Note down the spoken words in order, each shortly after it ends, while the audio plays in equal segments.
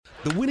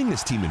The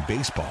winningest team in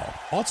baseball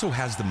also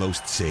has the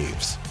most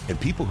saves, and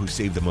people who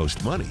save the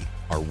most money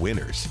are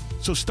winners.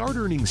 So start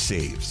earning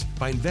saves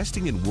by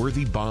investing in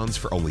worthy bonds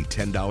for only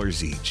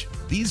 $10 each.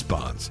 These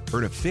bonds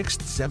earn a fixed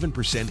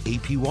 7%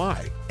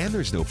 APY, and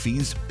there's no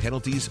fees,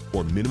 penalties,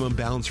 or minimum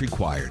balance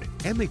required,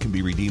 and they can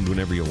be redeemed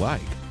whenever you like.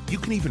 You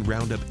can even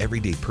round up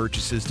everyday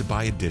purchases to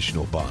buy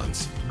additional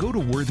bonds. Go to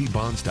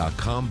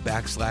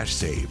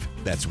worthybonds.com/save.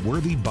 That's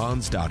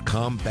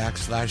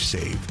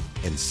worthybonds.com/save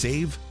and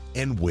save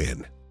and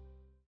win.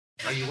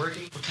 Are you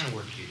working? What kind of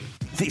work do you do?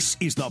 This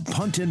is the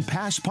Punt and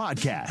Pass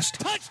Podcast.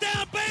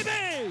 Touchdown,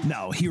 baby!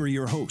 Now, here are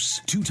your hosts,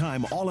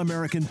 two-time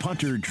All-American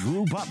punter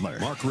Drew Butler.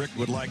 Mark Richt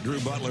would like Drew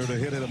Butler to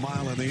hit it a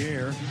mile in the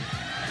air.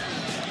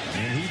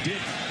 And he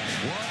did.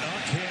 What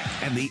a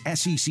kick. And the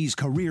SEC's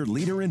career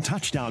leader in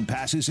touchdown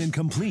passes and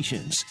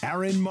completions,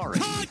 Aaron Murray.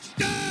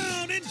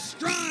 Touchdown in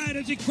stride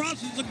as he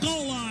crosses the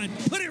goal line.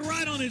 Put it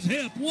right on his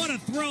hip. What a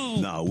throw.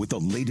 Now, with the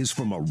latest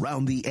from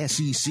around the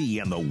SEC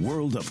and the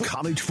world of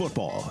college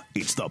football,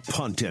 it's the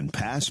Punt and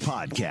Pass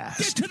Podcast.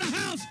 Get to the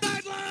house,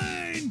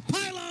 sideline,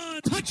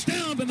 pylon,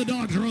 touchdown, and the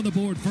Dogs are on the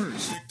board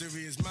first.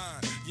 Victory is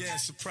mine, yeah,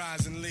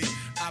 surprisingly.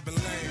 I've been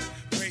laying,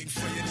 waiting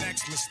for your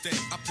next mistake.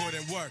 I put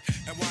in work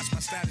and watch my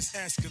status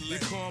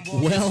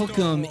escalate.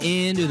 Welcome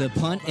into the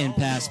Punt and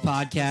Pass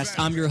Podcast.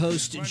 I'm your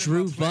host,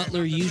 Drew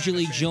Butler,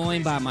 usually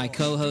joined by my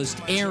co-host,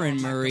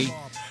 Aaron Murray.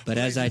 But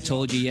as I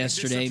told you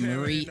yesterday,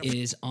 Murray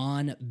is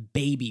on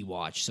baby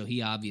watch, so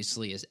he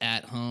obviously is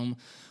at home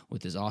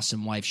with his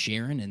awesome wife,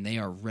 Sharon, and they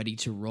are ready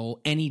to roll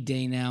any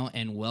day now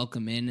and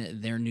welcome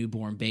in their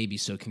newborn baby.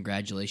 So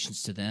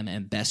congratulations to them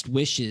and best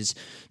wishes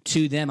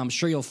to them. I'm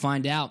sure you'll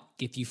find out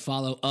if you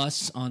follow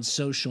us on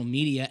social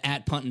media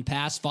at Punt and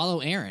Pass. Follow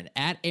Aaron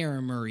at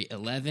Aaron Murray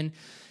 11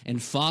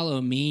 and follow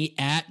me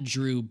at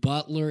Drew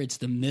Butler. It's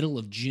the middle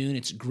of June.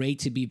 It's great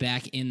to be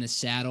back in the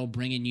saddle,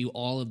 bringing you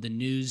all of the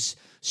news,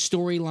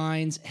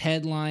 storylines,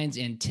 headlines,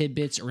 and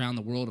tidbits around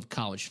the world of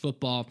college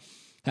football.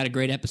 Had a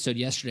great episode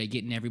yesterday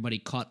getting everybody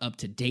caught up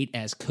to date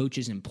as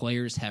coaches and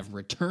players have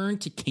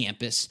returned to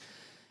campus.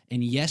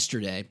 And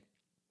yesterday,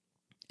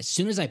 as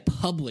soon as I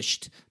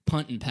published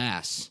Punt and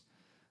Pass,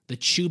 the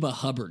Chuba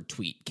Hubbard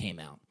tweet came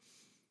out.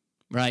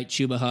 Right,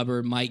 Chuba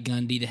Hubbard, Mike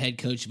Gundy, the head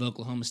coach of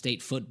Oklahoma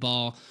State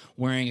football,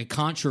 wearing a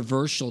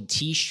controversial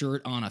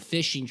T-shirt on a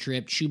fishing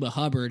trip. Chuba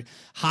Hubbard,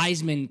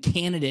 Heisman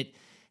candidate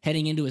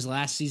heading into his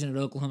last season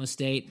at Oklahoma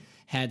State,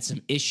 had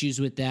some issues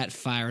with that,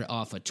 fired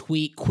off a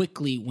tweet,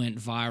 quickly went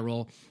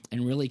viral,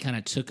 and really kind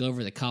of took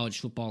over the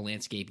college football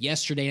landscape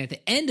yesterday. And at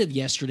the end of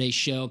yesterday's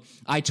show,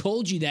 I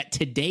told you that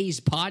today's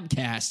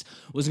podcast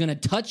was going to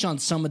touch on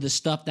some of the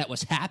stuff that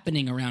was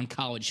happening around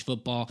college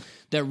football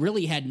that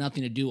really had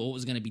nothing to do with what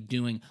was going to be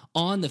doing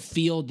on the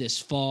field this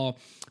fall.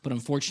 But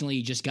unfortunately,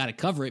 you just got to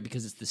cover it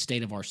because it's the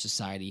state of our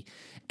society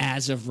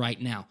as of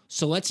right now.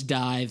 So let's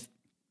dive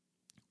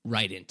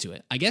right into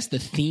it. I guess the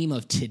theme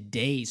of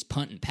today's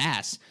Punt and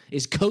Pass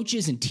is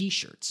coaches and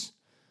T-shirts.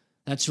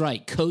 That's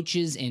right,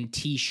 coaches and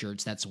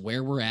T-shirts. That's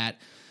where we're at.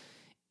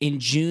 In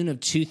June of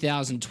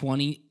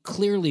 2020,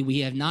 clearly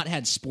we have not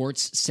had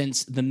sports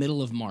since the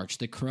middle of March.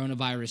 The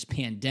coronavirus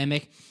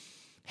pandemic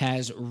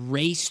has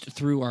raced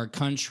through our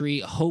country.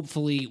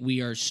 Hopefully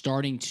we are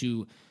starting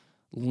to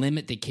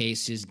limit the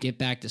cases, get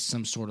back to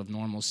some sort of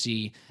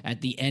normalcy.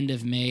 At the end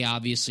of May,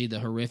 obviously,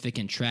 the horrific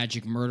and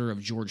tragic murder of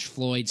George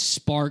Floyd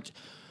sparked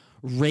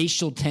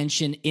racial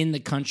tension in the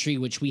country,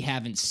 which we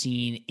haven't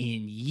seen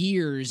in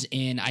years.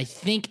 And I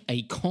think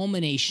a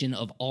culmination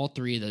of all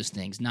three of those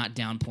things, not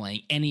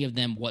downplaying any of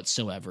them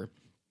whatsoever,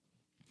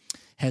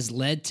 has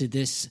led to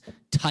this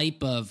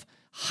type of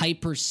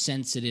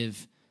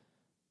hypersensitive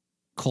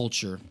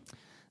culture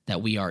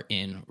that we are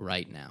in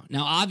right now.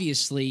 Now,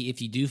 obviously,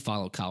 if you do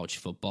follow college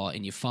football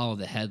and you follow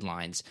the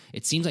headlines,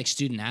 it seems like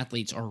student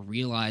athletes are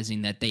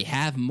realizing that they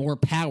have more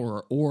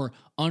power or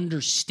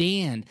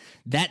understand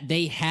that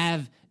they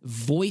have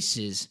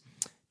voices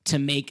to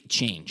make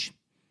change.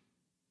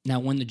 Now,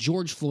 when the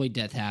George Floyd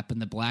death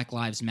happened, the Black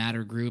Lives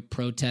Matter group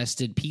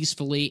protested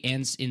peacefully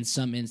and in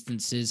some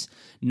instances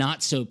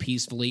not so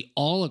peacefully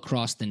all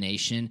across the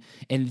nation,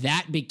 and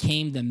that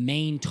became the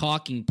main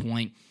talking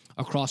point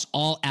across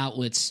all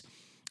outlets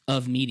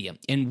of media.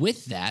 And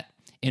with that,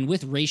 and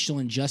with racial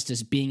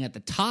injustice being at the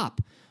top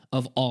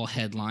of all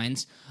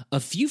headlines, a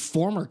few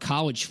former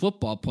college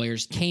football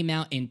players came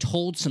out and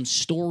told some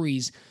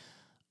stories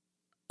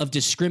of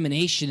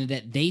discrimination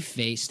that they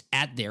faced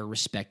at their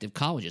respective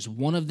colleges.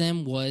 One of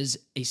them was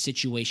a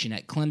situation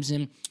at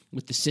Clemson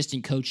with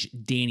assistant coach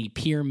Danny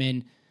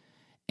Pearman,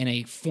 and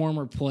a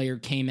former player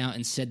came out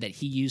and said that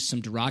he used some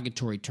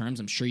derogatory terms.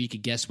 I'm sure you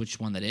could guess which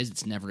one that is.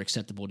 It's never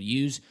acceptable to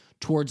use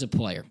towards a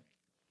player.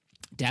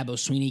 Dabo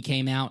Swinney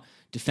came out,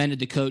 defended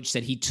the coach,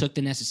 said he took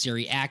the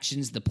necessary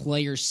actions. The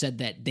players said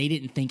that they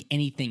didn't think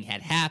anything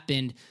had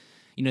happened.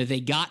 You know, they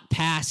got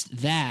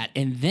past that,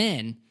 and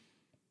then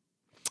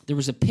there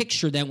was a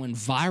picture that went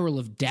viral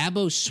of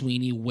Dabo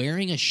Swinney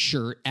wearing a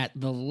shirt at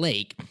the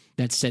lake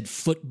that said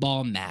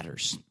 "Football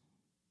Matters."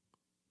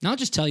 Now, I'll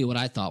just tell you what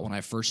I thought when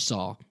I first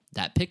saw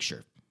that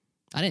picture.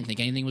 I didn't think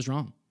anything was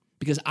wrong.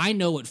 because I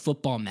know what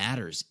Football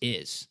Matters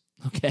is,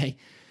 okay?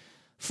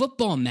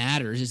 Football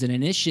Matters is an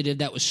initiative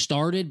that was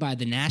started by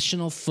the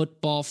National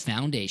Football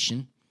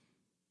Foundation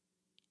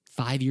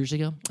 5 years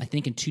ago, I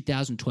think in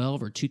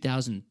 2012 or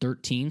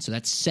 2013, so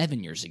that's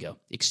 7 years ago,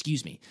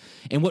 excuse me.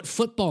 And what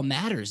Football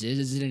Matters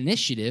is an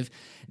initiative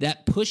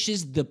that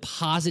pushes the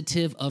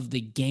positive of the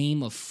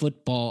game of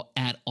football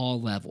at all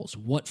levels,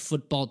 what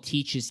football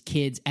teaches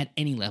kids at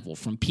any level,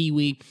 from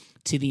Pee-wee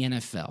to the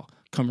NFL,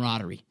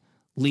 camaraderie,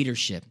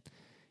 leadership,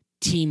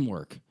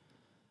 teamwork,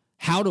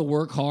 how to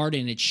work hard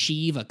and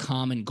achieve a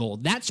common goal.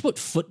 That's what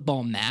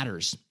Football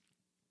Matters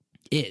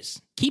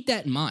is. Keep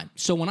that in mind.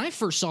 So when I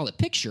first saw the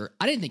picture,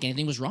 I didn't think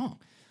anything was wrong.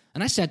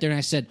 And I sat there and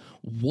I said,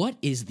 what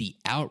is the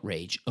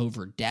outrage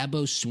over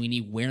Dabo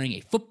Swinney wearing a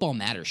Football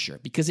Matters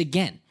shirt? Because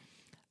again,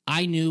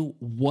 I knew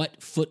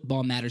what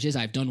Football Matters is.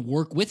 I've done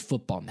work with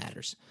Football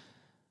Matters.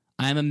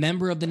 I am a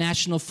member of the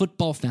National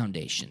Football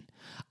Foundation.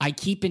 I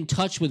keep in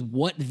touch with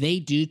what they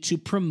do to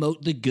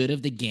promote the good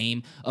of the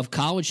game of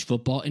college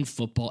football and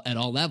football at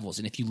all levels.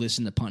 And if you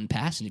listen to Punt and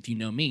Pass, and if you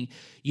know me,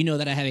 you know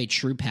that I have a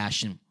true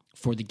passion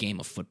for the game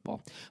of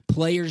football.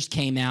 Players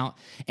came out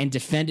and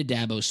defended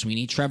Dabo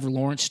Swinney. Trevor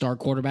Lawrence, star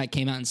quarterback,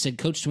 came out and said,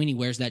 Coach Swinney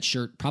wears that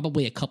shirt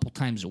probably a couple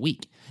times a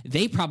week.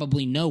 They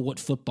probably know what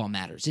Football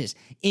Matters is.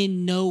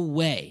 In no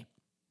way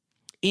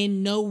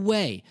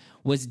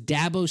was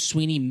Dabo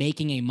Swinney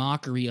making a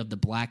mockery of the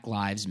Black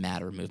Lives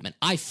Matter movement.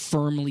 I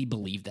firmly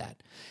believe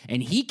that.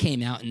 And he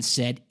came out and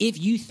said, if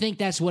you think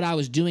that's what I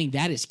was doing,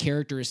 that is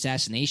character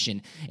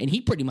assassination. And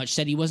he pretty much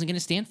said he wasn't going to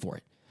stand for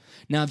it.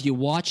 Now, if you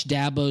watch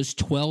Dabo's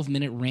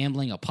 12-minute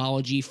rambling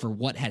apology for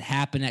what had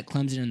happened at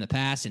Clemson in the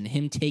past and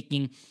him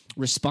taking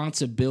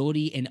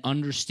responsibility and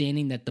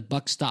understanding that the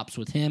buck stops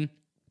with him,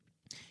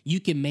 you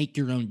can make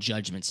your own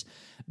judgments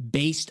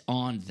based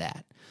on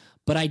that.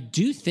 But I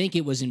do think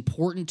it was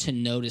important to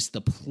notice the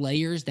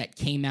players that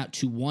came out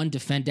to, one,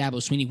 defend Dabo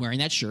Swinney wearing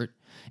that shirt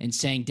and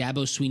saying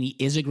Dabo Swinney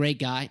is a great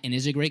guy and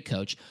is a great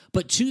coach.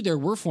 But two, there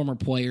were former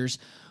players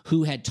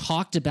who had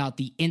talked about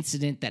the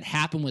incident that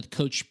happened with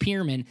Coach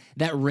Pearman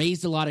that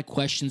raised a lot of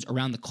questions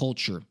around the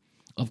culture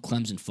of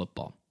Clemson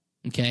football.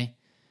 Okay?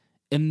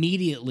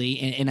 Immediately,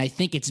 and I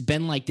think it's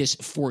been like this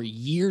for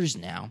years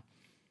now,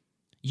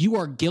 you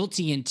are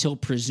guilty until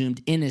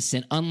presumed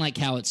innocent, unlike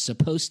how it's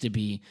supposed to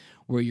be,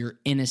 where you're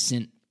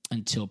innocent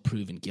until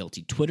proven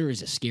guilty. Twitter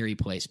is a scary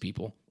place,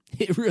 people.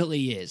 It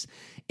really is.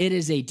 It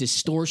is a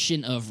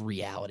distortion of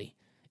reality.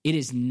 It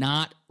is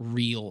not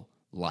real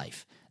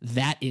life.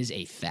 That is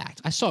a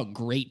fact. I saw a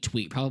great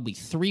tweet probably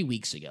 3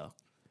 weeks ago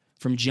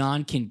from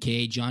John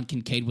Kincaid. John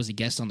Kincaid was a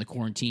guest on the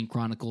Quarantine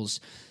Chronicles.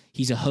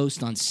 He's a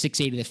host on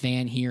 680 The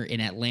Fan here in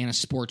Atlanta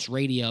Sports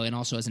Radio and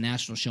also has a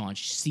national show on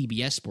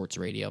CBS Sports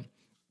Radio.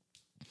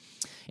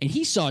 And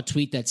he saw a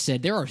tweet that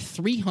said there are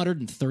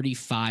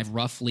 335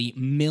 roughly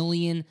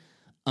million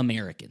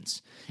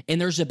Americans. And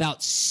there's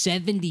about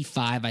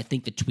 75, I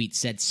think the tweet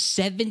said,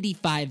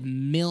 75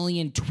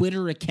 million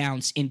Twitter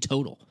accounts in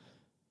total.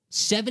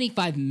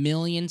 75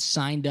 million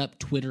signed up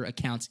Twitter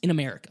accounts in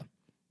America,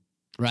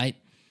 right?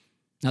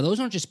 Now, those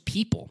aren't just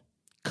people,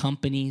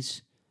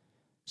 companies,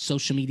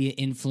 social media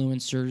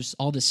influencers,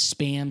 all the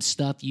spam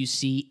stuff you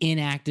see,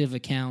 inactive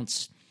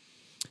accounts.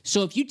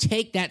 So if you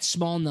take that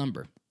small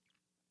number,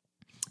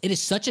 it is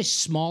such a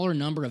smaller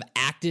number of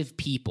active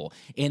people,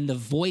 and the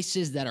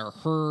voices that are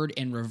heard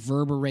and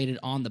reverberated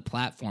on the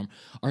platform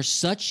are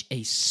such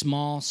a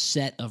small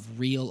set of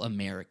real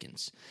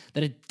Americans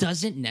that it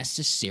doesn't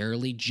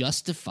necessarily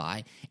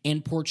justify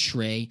and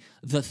portray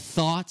the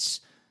thoughts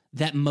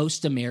that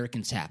most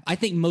Americans have. I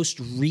think most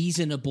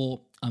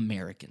reasonable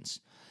Americans.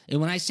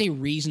 And when I say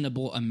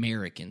reasonable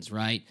Americans,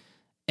 right,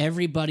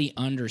 everybody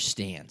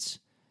understands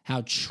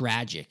how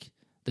tragic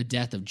the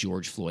death of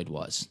George Floyd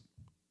was.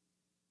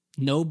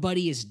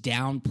 Nobody is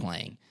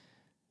downplaying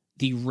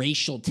the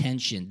racial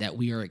tension that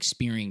we are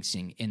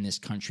experiencing in this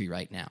country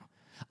right now.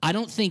 I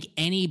don't think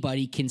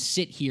anybody can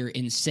sit here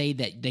and say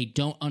that they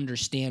don't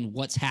understand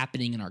what's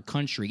happening in our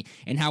country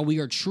and how we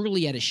are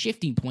truly at a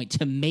shifting point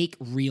to make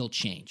real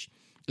change.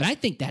 And I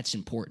think that's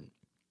important.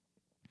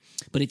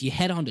 But if you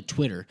head onto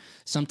Twitter,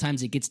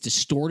 sometimes it gets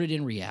distorted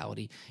in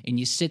reality, and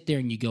you sit there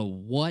and you go,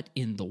 what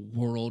in the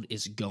world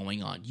is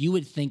going on? You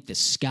would think the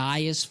sky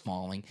is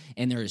falling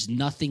and there is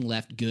nothing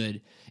left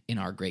good in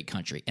our great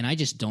country. And I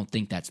just don't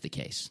think that's the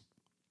case.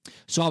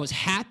 So I was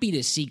happy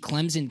to see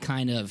Clemson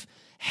kind of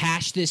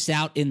hash this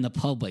out in the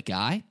public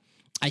eye.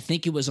 I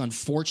think it was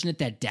unfortunate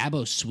that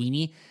Dabo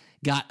Swinney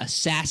got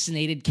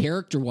assassinated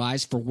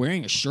character-wise for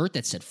wearing a shirt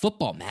that said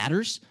Football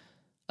Matters.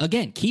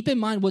 Again, keep in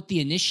mind what the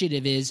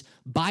initiative is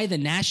by the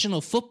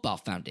National Football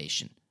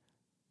Foundation.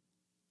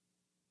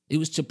 It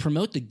was to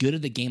promote the good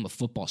of the game of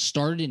football,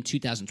 started in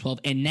 2012,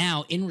 and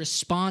now in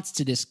response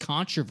to this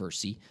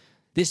controversy,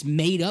 this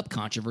made-up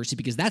controversy,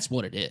 because that's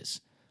what it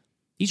is.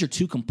 These are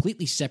two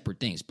completely separate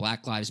things,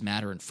 Black Lives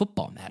Matter and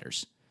Football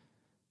Matters.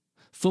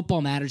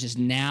 Football Matters is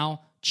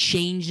now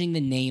changing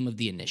the name of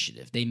the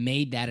initiative. They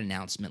made that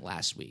announcement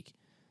last week.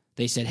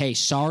 They said, hey,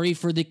 sorry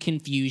for the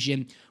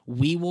confusion.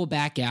 We will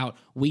back out.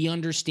 We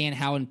understand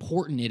how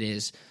important it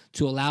is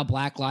to allow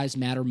Black Lives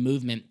Matter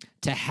movement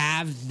to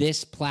have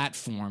this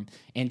platform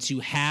and to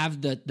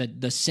have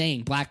the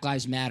saying Black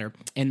Lives Matter,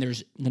 and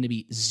there's going to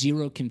be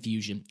zero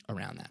confusion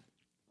around that.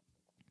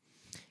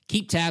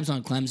 Keep tabs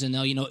on Clemson,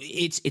 though. You know,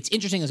 it's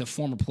interesting as a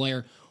former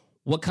player,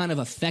 what kind of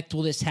effect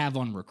will this have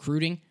on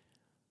recruiting?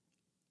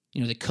 You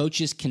know, the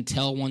coaches can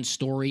tell one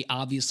story.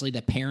 Obviously,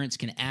 the parents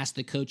can ask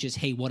the coaches,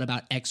 hey, what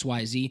about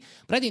XYZ?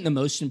 But I think the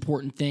most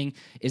important thing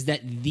is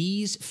that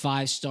these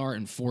 5-star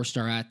and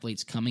 4-star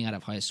athletes coming out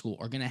of high school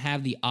are going to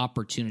have the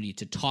opportunity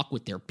to talk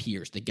with their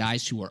peers, the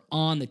guys who are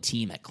on the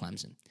team at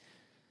Clemson.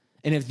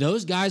 And if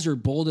those guys are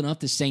bold enough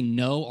to say,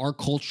 no, our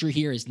culture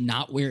here is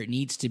not where it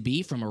needs to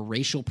be from a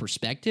racial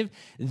perspective,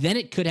 then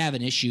it could have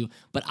an issue.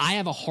 But I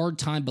have a hard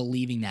time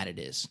believing that it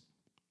is.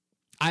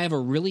 I have a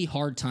really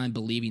hard time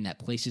believing that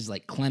places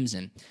like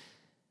Clemson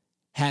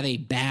have a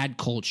bad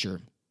culture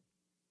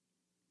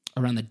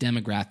around the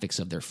demographics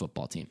of their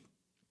football team.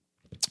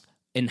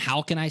 And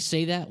how can I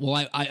say that?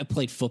 Well, I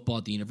played football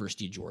at the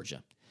University of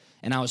Georgia,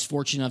 and I was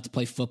fortunate enough to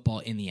play football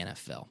in the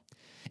NFL.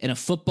 And a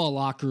football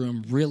locker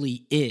room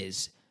really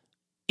is,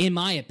 in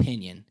my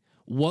opinion,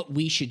 what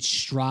we should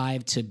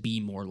strive to be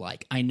more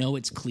like. I know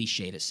it's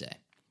cliche to say,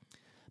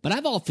 but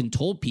I've often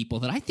told people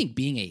that I think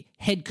being a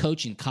head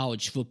coach in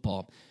college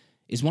football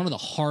is one of the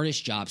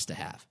hardest jobs to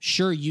have.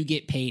 Sure, you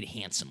get paid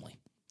handsomely.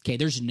 Okay,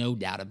 there's no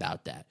doubt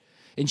about that.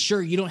 And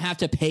sure, you don't have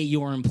to pay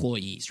your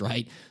employees,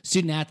 right?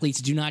 Student athletes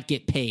do not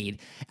get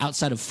paid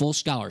outside of full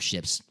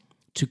scholarships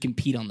to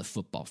compete on the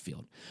football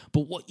field.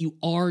 But what you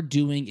are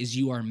doing is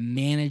you are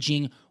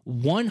managing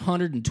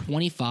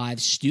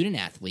 125 student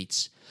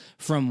athletes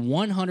from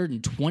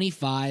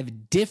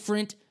 125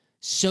 different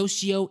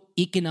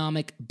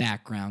socioeconomic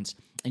backgrounds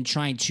and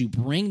trying to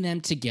bring them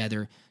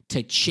together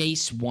to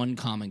chase one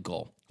common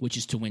goal, which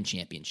is to win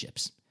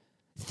championships.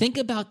 Think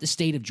about the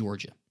state of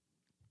Georgia.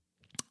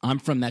 I'm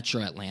from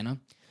Metro Atlanta.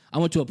 I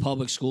went to a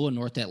public school in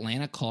North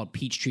Atlanta called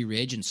Peachtree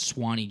Ridge in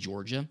Swanee,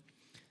 Georgia.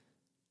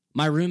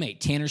 My roommate,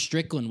 Tanner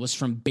Strickland, was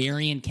from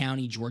Berrien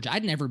County, Georgia.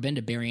 I'd never been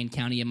to Berrien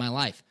County in my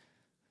life.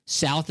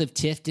 South of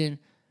Tifton,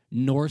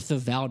 north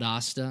of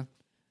Valdosta.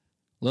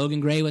 Logan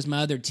Gray was my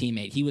other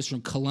teammate. He was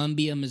from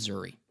Columbia,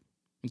 Missouri.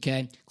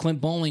 Okay,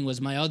 Clint Bowling was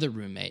my other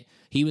roommate.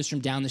 He was from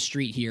down the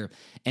street here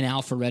in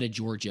Alpharetta,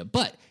 Georgia.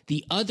 But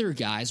the other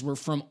guys were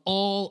from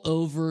all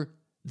over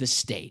the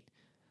state.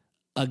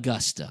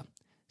 Augusta,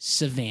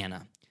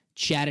 Savannah,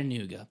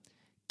 Chattanooga,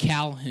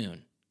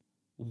 Calhoun,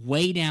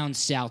 way down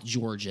South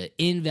Georgia,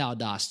 in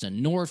Valdosta,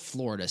 North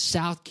Florida,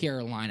 South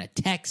Carolina,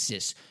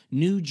 Texas,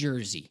 New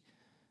Jersey.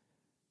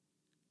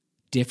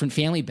 Different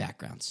family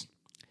backgrounds.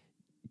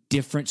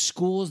 Different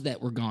schools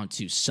that were gone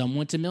to. Some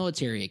went to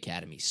military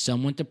academies.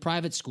 Some went to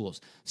private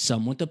schools.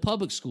 Some went to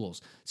public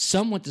schools.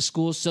 Some went to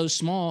schools so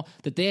small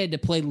that they had to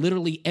play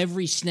literally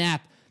every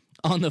snap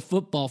on the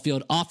football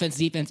field, offense,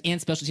 defense,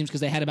 and special teams, because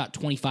they had about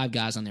 25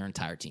 guys on their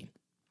entire team.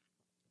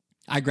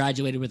 I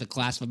graduated with a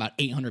class of about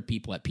 800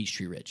 people at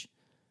Peachtree Ridge.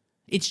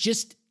 It's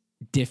just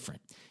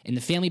different. And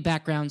the family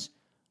backgrounds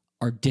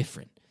are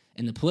different.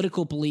 And the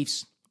political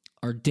beliefs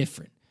are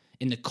different.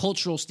 And the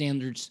cultural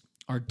standards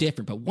are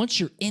different. But once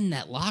you're in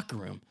that locker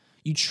room,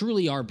 you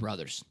truly are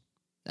brothers.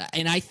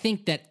 And I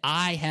think that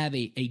I have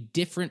a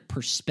different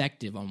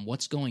perspective on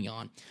what's going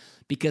on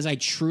because I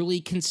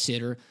truly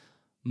consider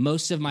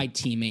most of my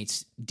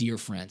teammates dear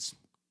friends.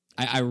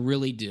 I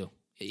really do.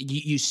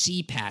 You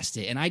see past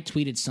it. And I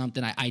tweeted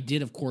something. I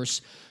did, of course,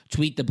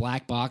 tweet the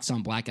Black Box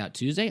on Blackout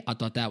Tuesday. I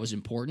thought that was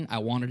important. I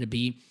wanted to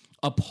be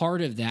a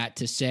part of that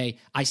to say,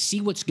 I see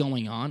what's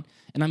going and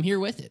I'm here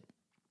with it.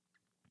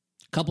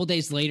 A couple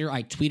days later,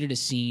 I tweeted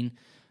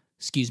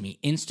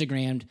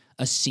Instagrammed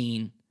a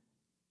scene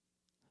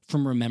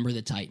from Remember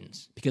the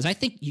Titans, because I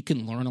think you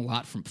can learn a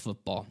lot from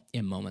football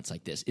in moments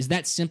like this. Is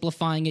that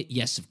simplifying it?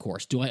 Yes, of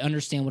course. Do I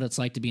understand what it's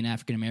like to be an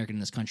African-American in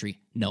this country?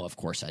 No, of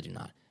course I do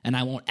not. And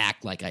I won't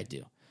act like I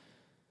do.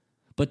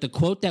 But the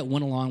quote that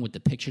went along with the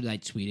picture that I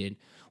tweeted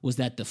was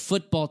that the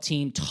football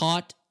team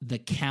taught the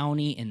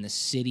county and the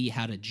city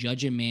how to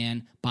judge a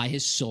man by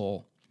his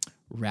soul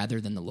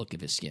rather than the look of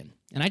his skin.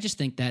 And I just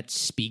think that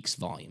speaks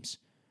volumes,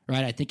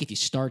 right? I think if you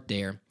start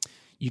there,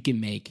 you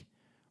can make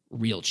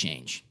real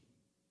change.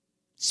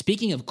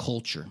 Speaking of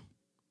culture,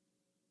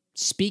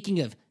 speaking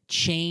of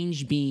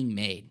change being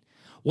made,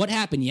 what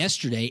happened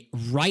yesterday,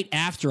 right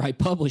after I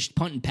published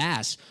Punt and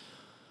Pass,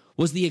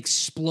 was the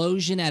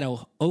explosion at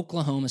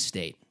Oklahoma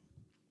State.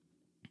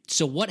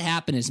 So what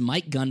happened is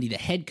Mike Gundy, the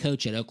head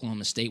coach at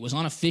Oklahoma State, was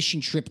on a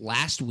fishing trip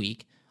last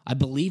week, I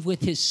believe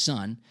with his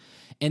son,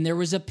 and there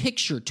was a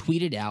picture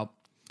tweeted out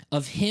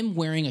of him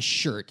wearing a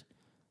shirt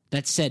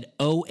that said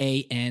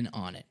OAN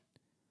on it.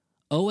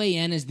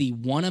 OAN is the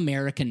One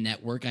American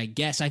Network. I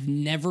guess I've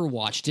never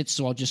watched it,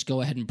 so I'll just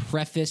go ahead and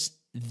preface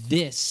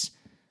this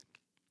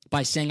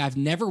by saying I've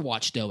never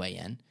watched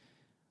OAN.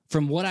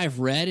 From what I've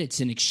read, it's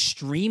an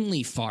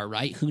extremely far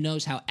right. Who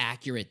knows how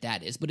accurate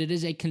that is, but it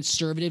is a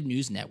conservative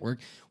news network,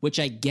 which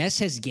I guess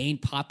has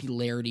gained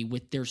popularity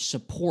with their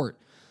support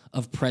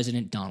of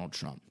President Donald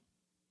Trump.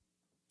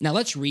 Now,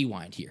 let's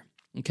rewind here,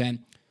 okay?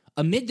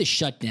 Amid the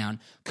shutdown,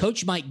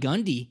 Coach Mike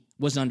Gundy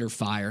was under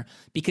fire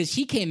because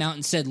he came out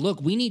and said,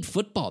 look, we need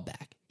football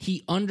back.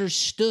 He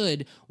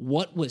understood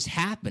what was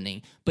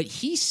happening, but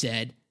he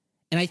said,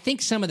 and I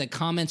think some of the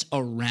comments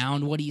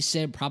around what he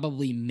said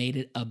probably made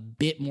it a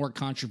bit more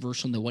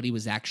controversial than what he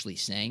was actually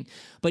saying.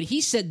 But he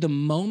said the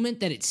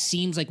moment that it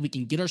seems like we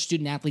can get our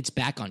student athletes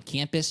back on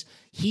campus,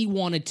 he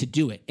wanted to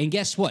do it. And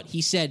guess what?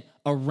 He said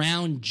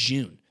around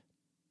June.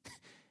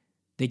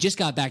 They just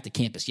got back to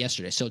campus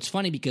yesterday. So it's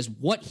funny because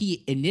what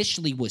he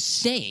initially was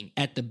saying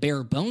at the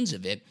bare bones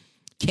of it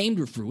came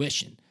to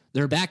fruition.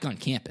 They're back on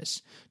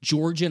campus.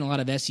 Georgia and a lot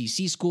of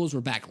SEC schools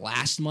were back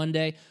last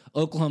Monday.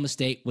 Oklahoma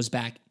State was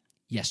back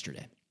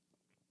yesterday.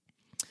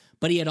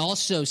 But he had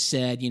also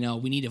said,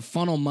 we need to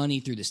funnel money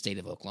through the state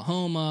of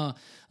Oklahoma.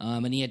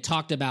 And he had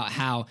talked about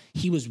how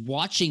he was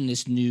watching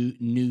this new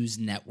news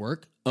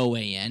network,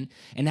 OAN,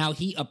 and how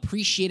he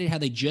appreciated how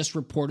they just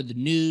reported the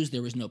news.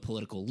 There was no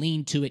political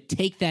lean to it.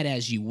 Take that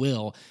as you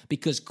will,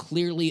 because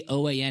clearly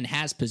OAN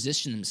has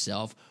positioned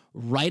himself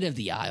right of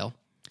the aisle,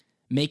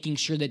 making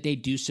sure that they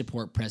do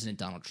support President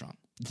Donald Trump.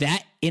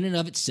 That in and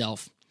of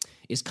itself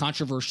is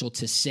controversial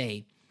to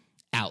say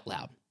out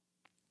loud.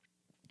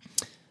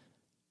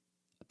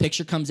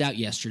 Picture comes out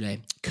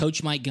yesterday.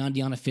 Coach Mike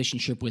Gundy on a fishing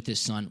trip with his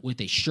son with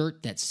a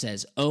shirt that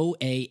says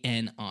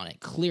OAN on it.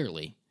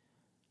 Clearly,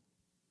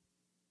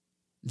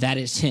 that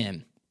is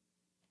him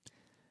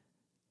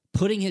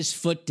putting his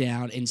foot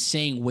down and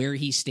saying where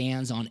he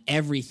stands on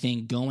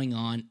everything going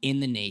on in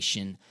the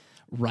nation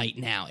right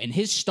now. And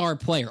his star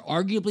player,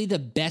 arguably the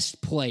best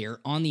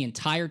player on the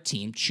entire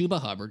team, Chuba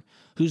Hubbard,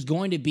 who's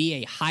going to be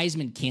a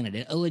Heisman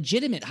candidate, a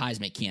legitimate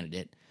Heisman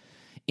candidate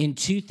in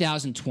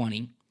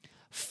 2020,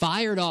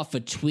 fired off a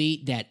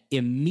tweet that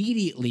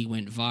immediately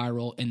went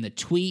viral, and the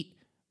tweet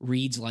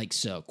reads like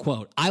so,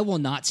 quote, "I will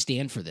not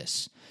stand for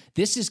this.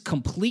 This is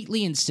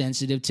completely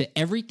insensitive to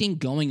everything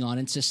going on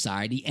in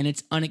society, and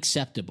it's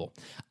unacceptable.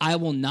 I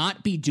will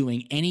not be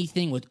doing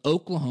anything with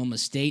Oklahoma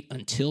State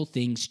until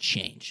things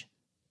change,"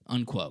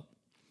 unquote.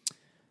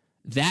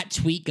 That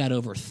tweet got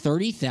over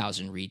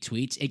 30,000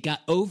 retweets. It got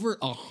over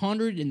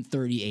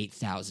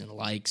 138,000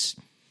 likes,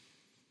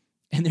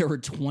 and there were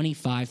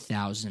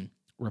 25,000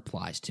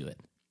 replies to it.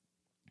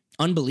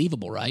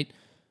 Unbelievable, right?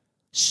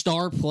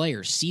 Star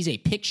player sees a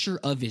picture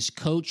of his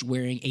coach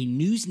wearing a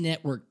News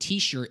Network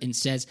t-shirt and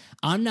says,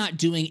 "I'm not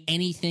doing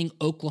anything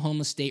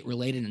Oklahoma State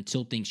related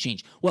until things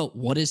change." Well,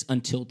 what does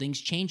until things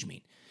change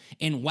mean?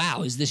 And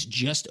wow, is this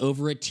just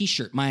over a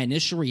t-shirt? My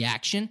initial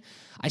reaction,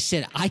 I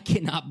said, I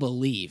cannot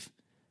believe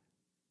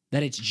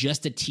that it's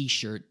just a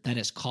t-shirt that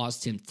has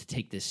caused him to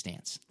take this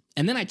stance.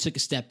 And then I took a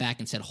step back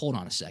and said, hold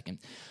on a second.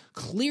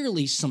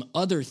 Clearly some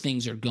other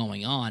things are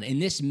going on,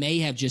 and this may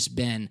have just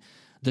been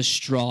the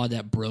straw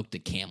that broke the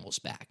camel's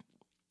back.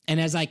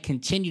 And as I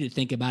continue to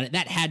think about it,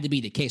 that had to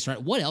be the case,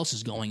 right? What else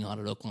is going on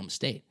at Oklahoma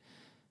State?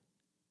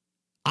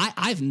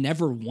 I've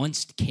never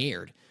once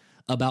cared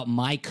about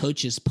my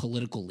coach's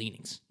political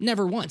leanings.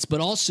 Never once. But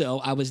also,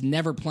 I was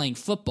never playing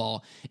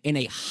football in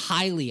a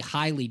highly,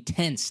 highly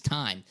tense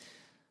time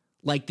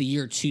like the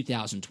year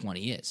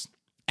 2020 is.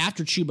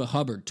 After Chuba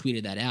Hubbard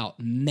tweeted that out,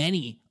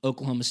 many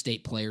Oklahoma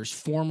State players,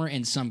 former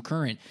and some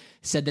current,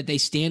 said that they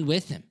stand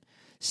with him,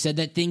 said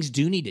that things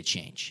do need to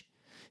change,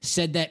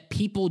 said that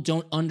people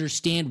don't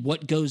understand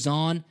what goes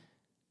on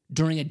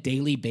during a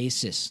daily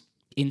basis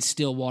in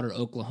Stillwater,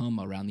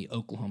 Oklahoma, around the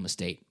Oklahoma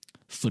State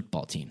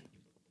football team.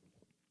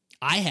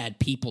 I had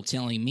people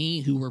telling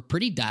me who were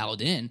pretty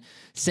dialed in,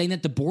 saying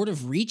that the Board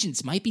of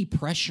Regents might be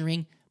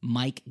pressuring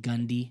Mike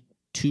Gundy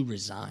to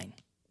resign.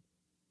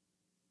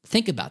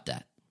 Think about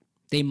that.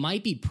 They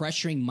might be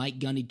pressuring Mike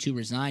Gundy to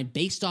resign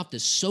based off the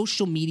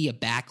social media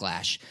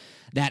backlash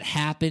that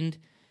happened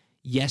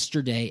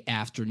yesterday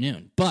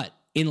afternoon. But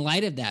in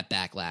light of that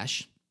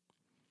backlash,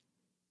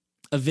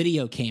 a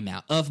video came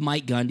out of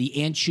Mike Gundy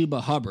and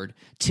Chuba Hubbard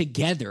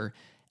together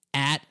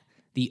at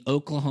the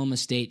Oklahoma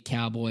State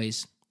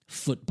Cowboys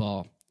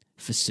football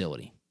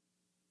facility.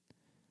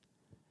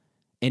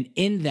 And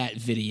in that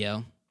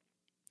video,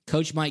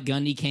 Coach Mike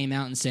Gundy came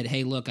out and said,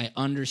 "Hey, look, I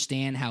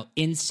understand how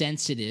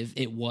insensitive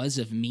it was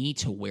of me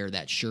to wear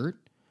that shirt."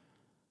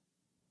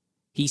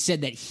 He said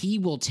that he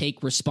will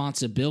take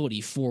responsibility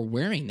for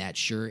wearing that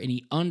shirt, and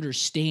he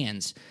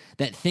understands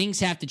that things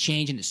have to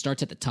change, and it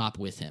starts at the top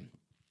with him.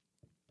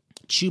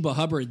 Chuba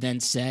Hubbard then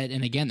said,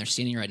 and again, they're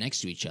standing right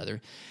next to each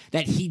other,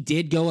 that he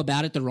did go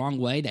about it the wrong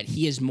way, that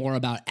he is more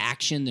about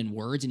action than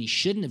words, and he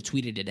shouldn't have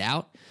tweeted it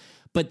out,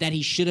 but that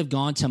he should have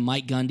gone to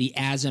Mike Gundy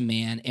as a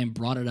man and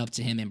brought it up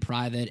to him in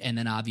private and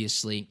then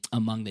obviously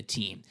among the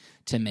team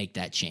to make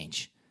that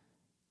change.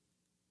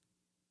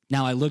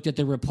 Now, I looked at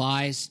the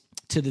replies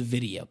to the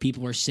video.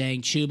 People were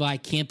saying, "Chuba, I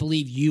can't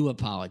believe you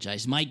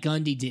apologized. Mike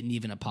Gundy didn't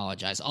even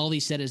apologize. All he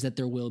said is that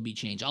there will be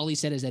change. All he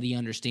said is that he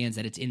understands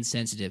that it's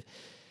insensitive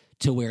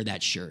to wear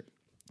that shirt."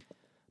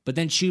 But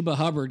then Chuba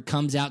Hubbard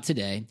comes out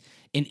today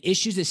and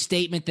issues a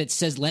statement that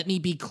says, "Let me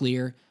be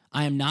clear.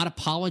 I am not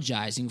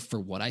apologizing for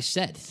what I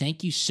said.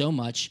 Thank you so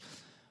much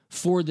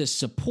for the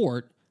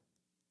support,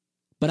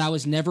 but I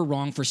was never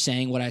wrong for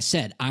saying what I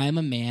said. I am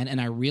a man, and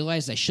I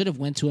realized I should have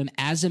went to him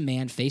as a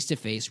man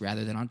face-to-face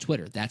rather than on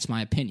Twitter. That's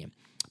my opinion.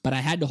 But I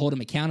had to hold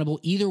him accountable.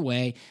 Either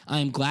way, I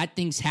am glad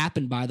things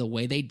happened by the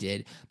way they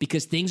did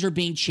because things are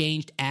being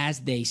changed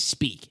as they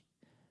speak.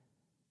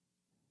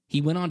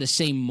 He went on to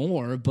say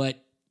more,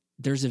 but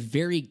there's a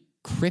very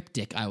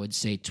cryptic, I would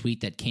say,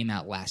 tweet that came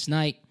out last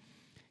night.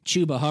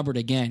 Chuba Hubbard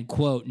again,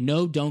 quote,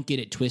 "No, don't get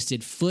it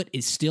twisted. Foot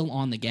is still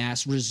on the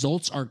gas.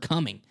 Results are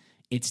coming.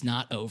 It's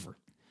not over."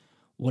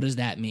 What does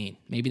that mean?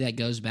 Maybe that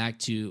goes back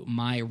to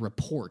my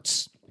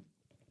reports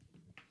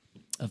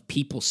of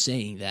people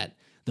saying that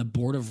the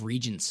Board of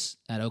Regents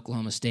at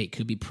Oklahoma State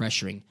could be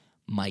pressuring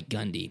Mike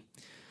Gundy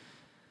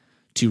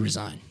to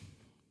resign.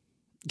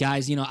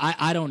 Guys,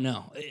 I don't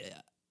know.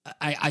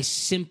 I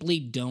simply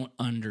don't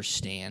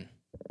understand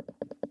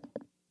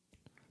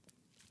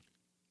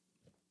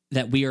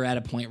that we are at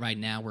a point right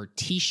now where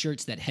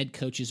T-shirts that head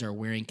coaches are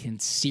wearing can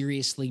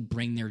seriously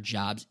bring their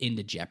jobs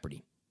into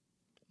jeopardy.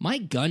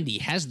 Mike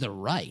Gundy has the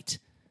right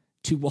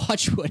to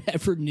watch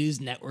whatever news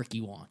network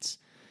he wants.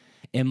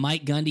 And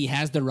Mike Gundy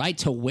has the right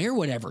to wear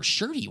whatever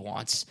shirt he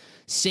wants,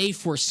 save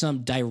for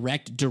some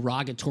direct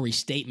derogatory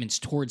statements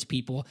towards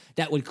people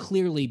that would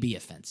clearly be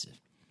offensive.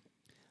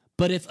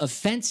 But if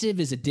offensive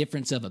is a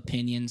difference of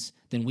opinions,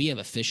 then we have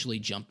officially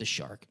jumped the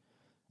shark.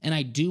 And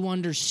I do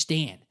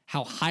understand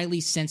how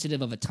highly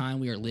sensitive of a time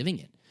we are living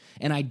in.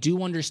 And I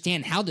do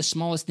understand how the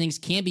smallest things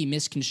can be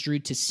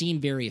misconstrued to seem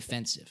very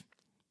offensive.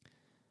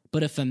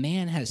 But if a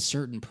man has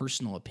certain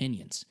personal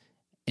opinions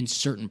and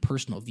certain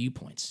personal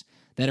viewpoints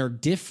that are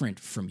different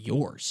from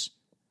yours,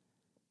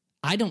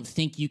 I don't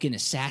think you can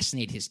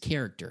assassinate his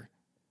character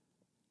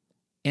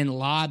and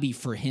lobby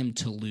for him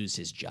to lose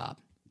his job.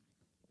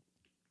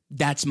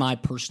 That's my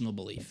personal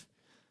belief.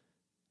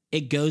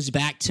 It goes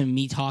back to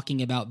me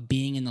talking about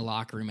being in the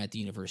locker room at the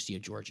University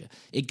of Georgia.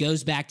 It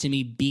goes back to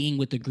me being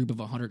with a group of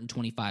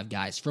 125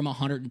 guys from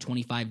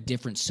 125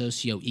 different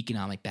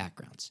socioeconomic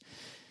backgrounds.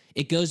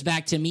 It goes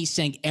back to me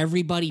saying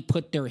everybody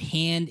put their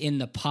hand in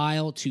the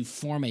pile to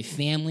form a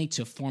family,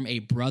 to form a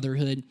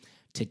brotherhood,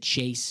 to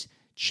chase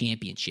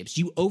championships.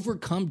 You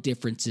overcome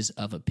differences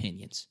of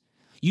opinions.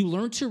 You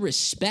learn to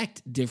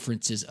respect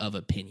differences of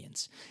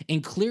opinions.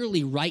 And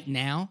clearly right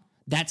now,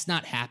 that's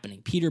not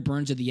happening. Peter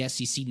Burns of the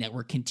SEC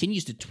Network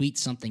continues to tweet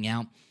something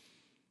out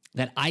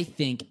that I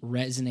think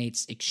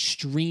resonates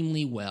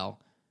extremely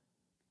well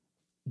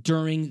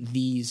during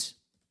these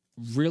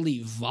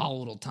really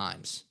volatile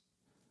times.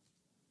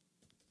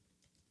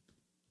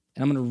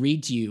 And I'm going to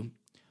read to you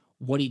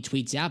what he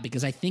tweets out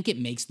because I think it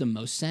makes the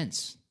most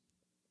sense.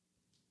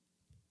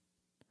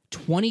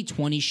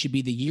 2020 should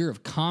be the year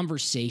of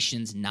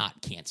conversations,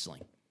 not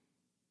canceling.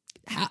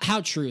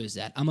 How true is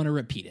that? I'm going to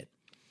repeat it.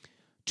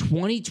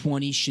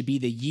 2020 should be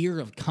the year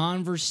of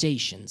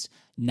conversations,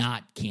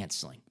 not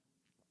canceling.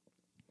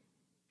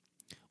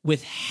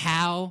 With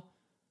how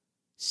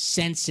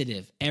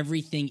sensitive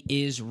everything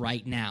is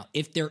right now,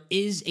 if there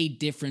is a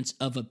difference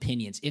of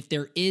opinions, if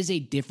there is a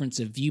difference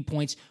of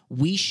viewpoints,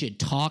 we should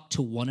talk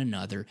to one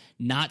another,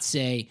 not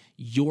say,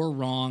 you're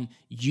wrong,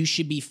 you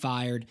should be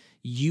fired,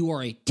 you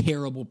are a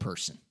terrible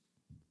person.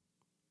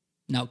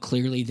 Now,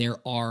 clearly there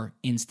are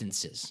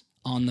instances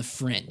on the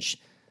fringe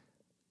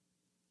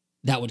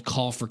that would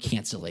call for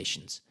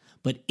cancellations.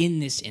 But in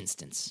this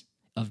instance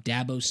of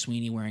Dabo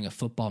Swinney wearing a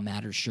Football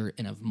Matters shirt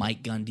and of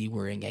Mike Gundy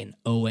wearing an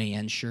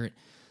OAN shirt,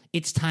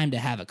 it's time to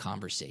have a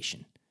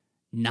conversation,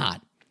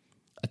 not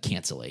a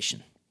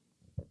cancellation.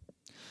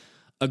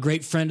 A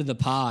great friend of the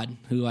pod,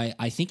 who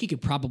I think you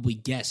could probably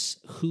guess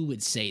who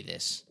would say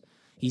this.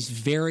 He's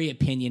very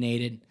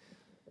opinionated.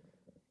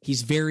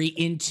 He's very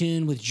in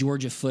tune with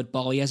Georgia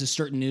football. He has a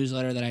certain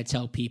newsletter that I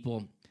tell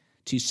people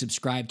to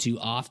subscribe to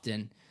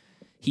often.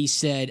 He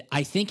said,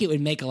 I think it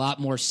would make a lot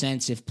more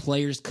sense if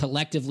players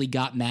collectively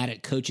got mad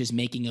at coaches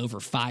making over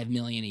 $5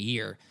 million a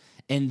year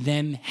and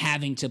them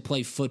having to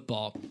play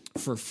football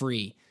for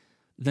free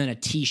than a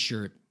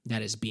T-shirt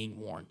that is being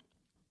worn.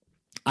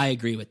 I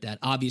agree with that.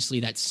 Obviously,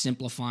 that's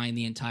simplifying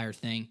the entire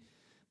thing.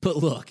 But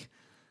look,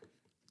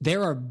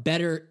 there are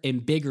better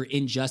and bigger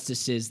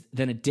injustices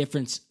than a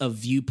difference of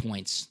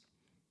viewpoints,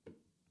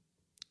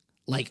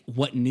 like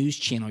what news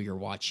channel you're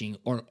watching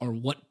or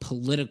what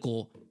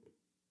political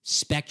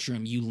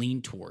spectrum you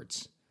lean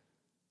towards.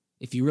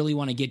 If you really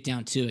want to get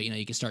down to it,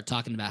 you can start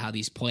talking about how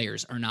these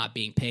players are not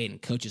being paid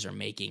and coaches are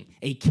making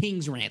a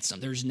king's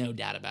ransom. There's no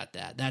doubt about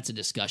that. That's a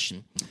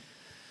discussion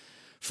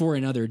for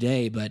another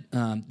day, but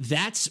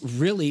that's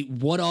really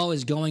what all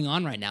is going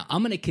on right now.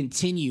 I'm going to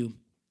continue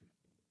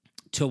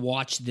to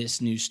watch this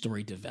news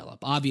story develop.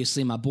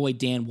 Obviously, my boy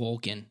Dan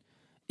Wolken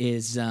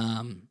is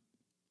on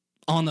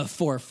the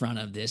forefront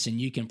of this, and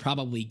you can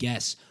probably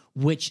guess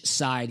which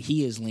side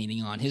he is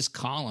leaning on. His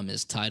column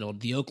is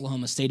titled, "The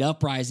Oklahoma State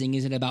Uprising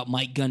Isn't About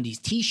Mike Gundy's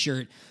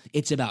T-shirt,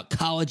 It's About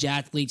College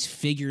Athletes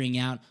Figuring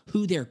Out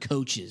Who Their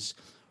Coaches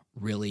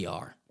Really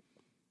Are."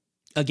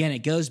 Again,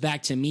 it goes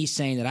back to me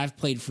saying that I've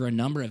played for a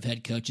number of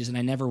head coaches, and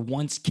I never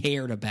once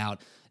cared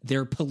about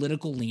their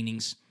political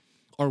leanings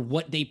or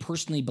what they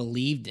personally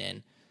believed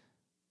in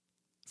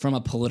from a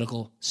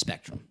political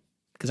spectrum.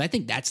 Because I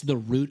think that's the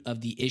root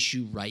of the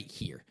issue right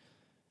here.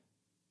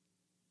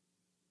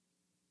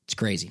 It's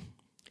crazy.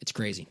 It's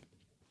crazy.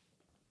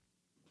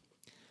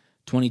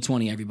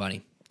 2020,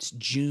 everybody. It's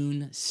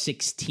June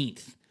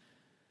 16th.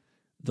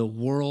 The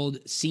world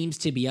seems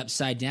to be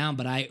upside down,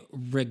 but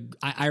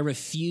I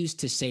refuse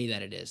to say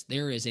that it is.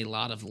 There is a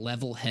lot of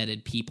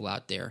level-headed people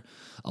out there,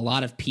 a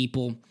lot of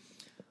people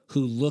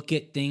who look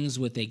at things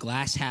with a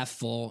glass half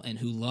full and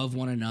who love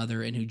one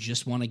another and who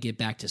just want to get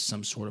back to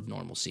some sort of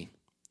normalcy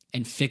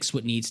and fix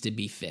what needs to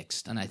be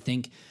fixed. And I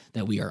think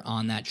that we are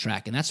on that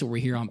track, and that's what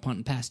we're here on Punt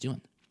and Pass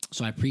doing.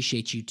 So I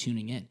appreciate you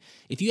tuning in.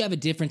 If you have a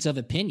difference of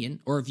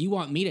opinion, or if you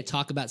want me to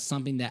talk about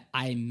something that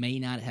I may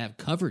not have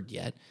covered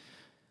yet,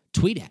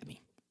 tweet at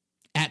me.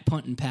 At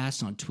Punt and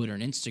Pass on Twitter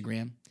and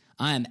Instagram.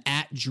 I am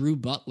at Drew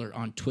Butler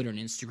on Twitter and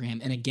Instagram.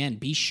 And again,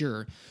 be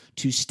sure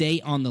to stay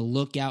on the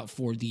lookout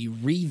for the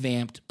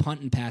revamped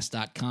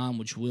puntandpass.com,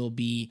 which will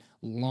be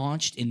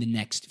launched in the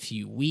next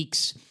few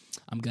weeks.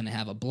 I'm going to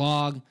have a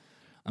blog.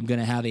 I'm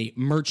going to have a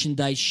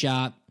merchandise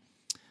shop.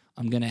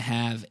 I'm going to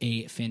have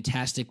a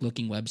fantastic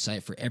looking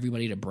website for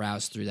everybody to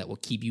browse through that will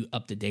keep you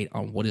up to date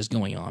on what is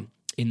going on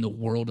in the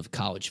world of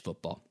college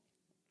football.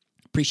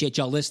 Appreciate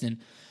y'all listening.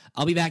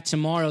 I'll be back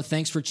tomorrow.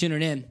 Thanks for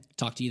tuning in.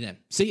 Talk to you then.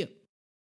 See you.